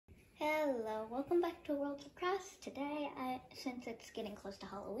Hello, welcome back to World of Crafts. Today, since it's getting close to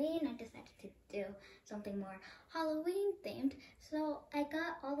Halloween, I decided to do something more Halloween themed. So I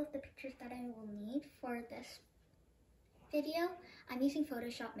got all of the pictures that I will need for this video. I'm using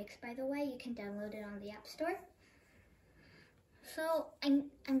Photoshop Mix, by the way. You can download it on the App Store. So I'm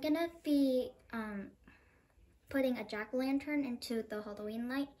gonna be putting a jack-o'-lantern into the Halloween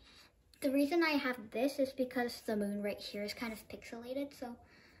light. The reason I have this is because the moon right here is kind of pixelated, so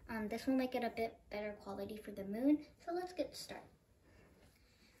this will make it a bit better quality for the moon. So let's get started.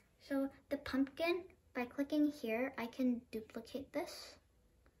 So the pumpkin, by clicking here, I can duplicate this.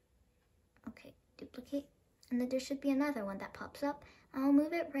 Okay, duplicate. And then there should be another one that pops up. I'll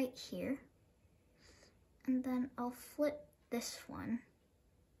move it right here. And then I'll flip this one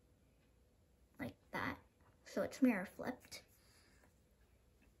like that. So it's mirror flipped.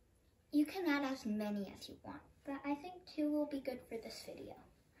 You can add as many as you want, but I think 2 will be good for this video.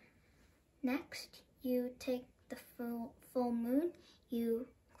 Next, you take the full moon, you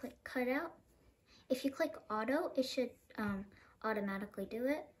click cutout. If you click auto, it should automatically do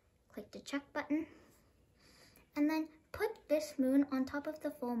it. Click the check button. And then put this moon on top of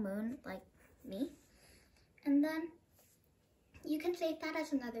the full moon, like me. And then you can save that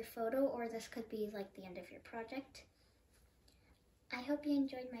as another photo, or this could be like the end of your project. I hope you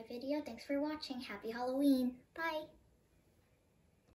enjoyed my video. Thanks for watching. Happy Halloween. Bye.